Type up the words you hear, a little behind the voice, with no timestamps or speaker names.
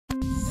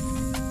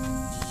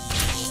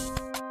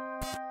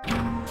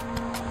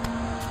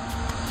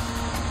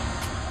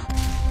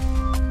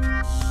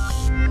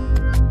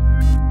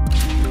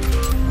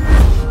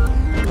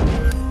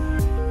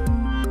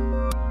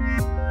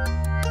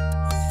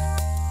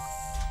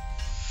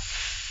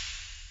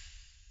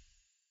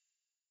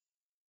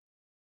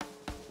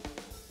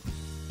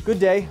Good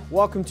day.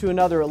 Welcome to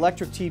another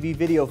Electrictv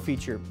video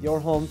feature, your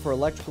home for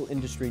electrical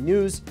industry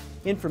news,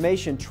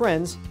 information,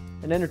 trends,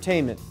 and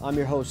entertainment. I'm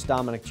your host,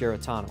 Dominic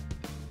Giratano.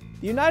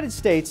 The United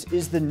States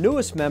is the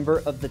newest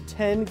member of the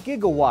 10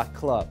 gigawatt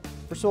club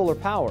for solar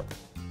power,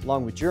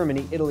 along with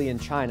Germany, Italy,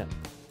 and China.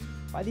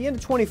 By the end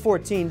of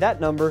 2014, that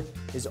number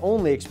is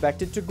only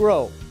expected to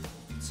grow,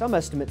 some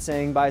estimates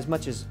saying by as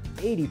much as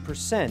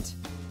 80%.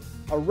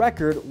 A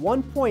record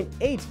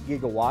 1.8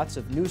 gigawatts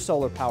of new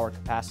solar power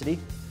capacity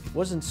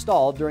was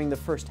installed during the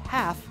first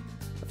half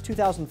of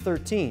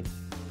 2013,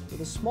 with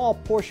a small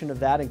portion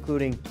of that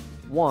including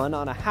one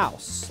on a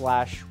house /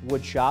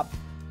 woodshop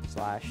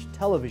 /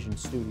 television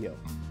studio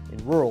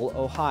in rural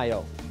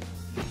Ohio.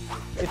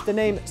 If the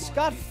name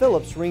Scott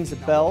Phillips rings a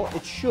bell,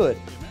 it should.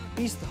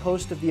 He's the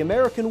host of the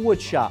American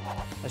Woodshop,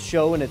 a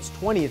show in its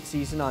 20th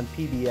season on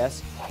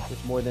PBS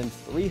with more than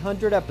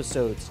 300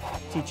 episodes,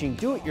 teaching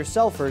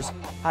do-it-yourselfers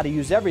how to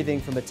use everything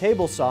from a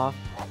table saw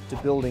to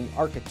building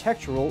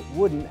architectural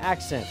wooden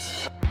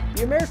accents.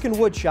 The American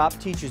Woodshop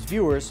teaches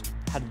viewers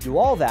how to do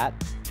all that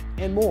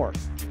and more.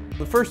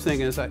 The first thing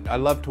is I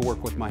love to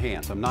work with my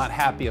hands. I'm not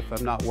happy if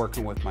I'm not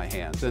working with my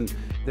hands. And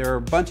there are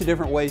a bunch of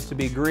different ways to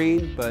be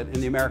green, but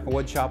in the American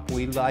Woodshop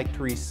we like to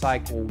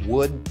recycle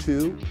wood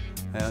too.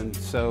 And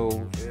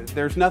so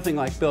there's nothing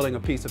like building a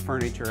piece of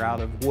furniture out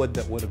of wood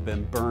that would have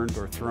been burned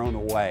or thrown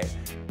away.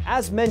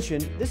 As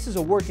mentioned, this is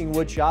a working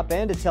woodshop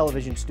and a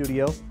television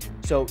studio,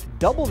 so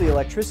double the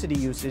electricity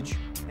usage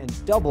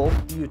and double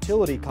the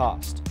utility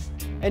cost.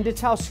 And it's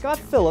how Scott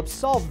Phillips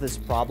solved this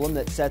problem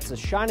that sets a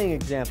shining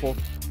example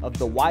of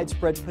the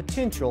widespread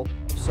potential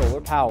of solar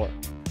power.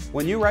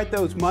 When you write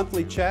those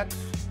monthly checks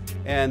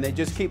and they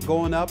just keep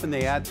going up and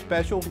they add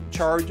special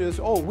charges,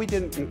 oh, we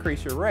didn't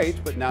increase your rates,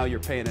 but now you're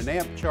paying an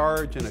amp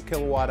charge and a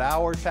kilowatt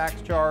hour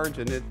tax charge,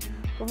 and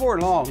before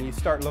long you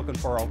start looking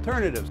for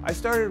alternatives. I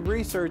started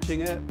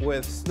researching it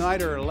with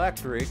Schneider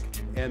Electric,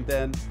 and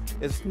then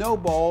it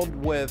snowballed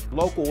with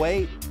local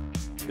weight.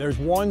 There's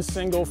one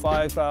single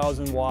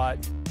 5,000 watt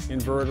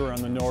inverter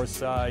on the north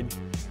side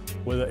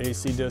with an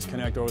AC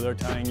disconnect over there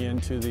tying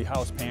into the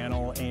house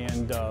panel,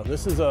 and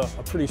this is a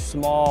pretty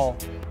small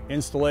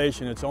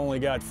installation. It's only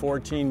got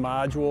 14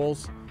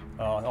 modules,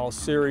 all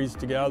series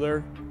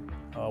together,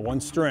 one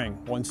string,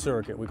 one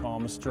circuit. We call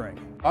them a string.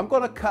 I'm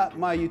going to cut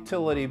my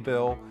utility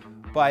bill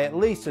by at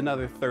least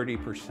another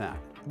 30%.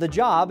 The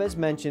job, as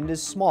mentioned,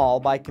 is small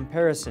by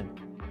comparison.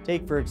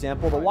 Take, for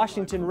example, the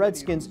Washington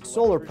Redskins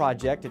solar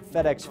project at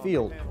FedEx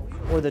Field,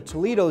 or the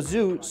Toledo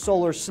Zoo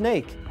solar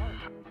snake,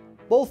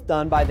 both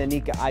done by the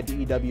NECA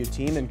IBEW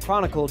team and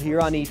chronicled here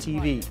on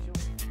ETV.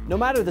 No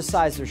matter the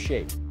size or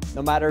shape,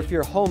 no matter if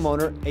you're a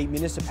homeowner, a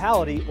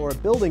municipality, or a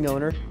building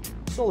owner,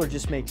 solar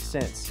just makes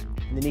sense.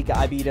 And the NECA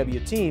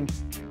IBEW team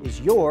is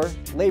your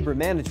labor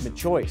management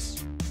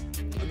choice.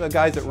 The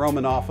guys at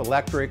Romanoff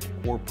Electric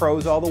were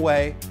pros all the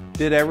way,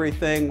 did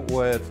everything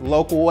with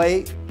local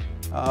weight,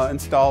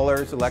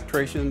 installers,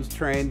 electricians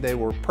trained, they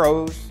were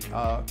pros.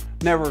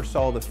 Never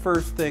saw the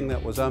first thing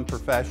that was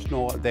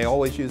unprofessional. They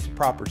always use the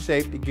proper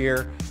safety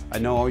gear. I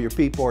know all your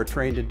people are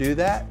trained to do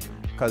that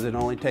because it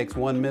only takes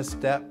one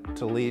misstep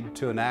to lead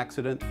to an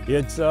accident.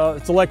 It's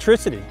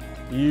electricity.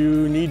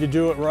 You need to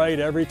do it right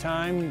every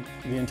time.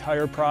 The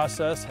entire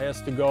process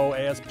has to go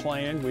as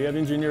planned. We have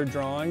engineered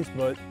drawings,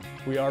 but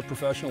we are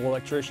professional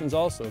electricians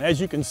also. As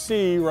you can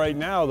see right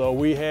now though,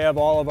 we have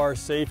all of our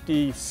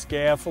safety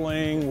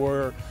scaffolding.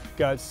 We've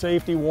got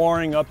safety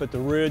warning up at the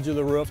ridge of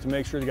the roof to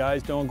make sure the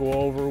guys don't go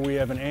over. We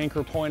have an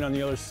anchor point on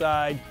the other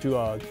side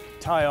to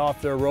tie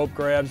off their rope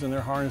grabs and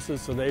their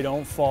harnesses so they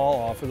don't fall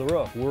off of the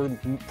roof. We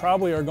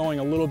probably are going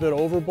a little bit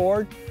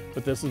overboard,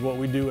 but this is what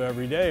we do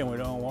every day and we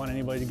don't want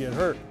anybody to get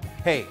hurt.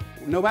 Hey,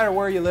 no matter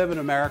where you live in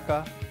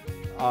America,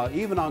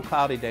 even on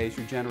cloudy days,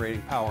 you're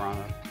generating power on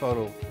a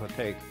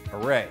photovoltaic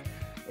array.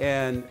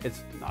 And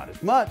it's not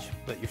as much,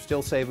 but you're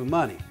still saving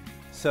money.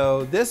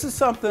 So this is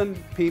something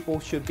people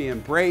should be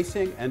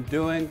embracing and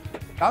doing.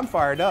 I'm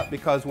fired up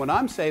because when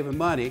I'm saving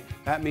money,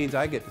 that means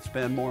I get to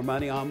spend more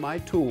money on my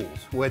tools,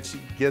 which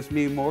gives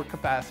me more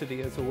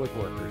capacity as a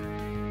woodworker.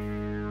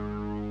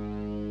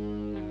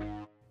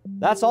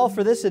 That's all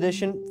for this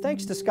edition.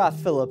 Thanks to Scott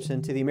Phillips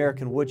and to the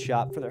American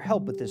Woodshop for their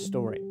help with this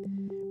story.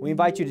 We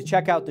invite you to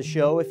check out the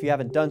show if you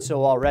haven't done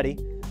so already.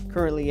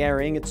 Currently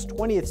airing its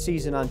 20th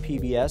season on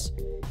PBS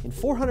in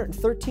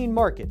 413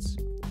 markets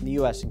in the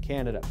US and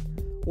Canada.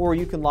 Or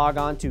you can log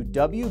on to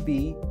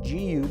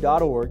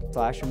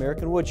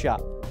wbgu.org/American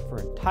Woodshop for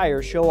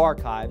entire show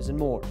archives and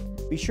more.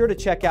 Be sure to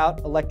check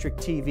out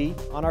Electrictv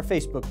on our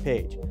Facebook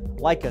page.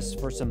 Like us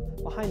for some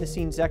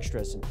behind-the-scenes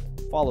extras and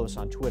follow us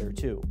on Twitter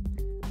too.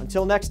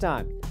 Until next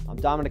time, I'm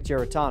Dominic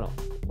Giratano.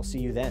 We'll see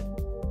you then.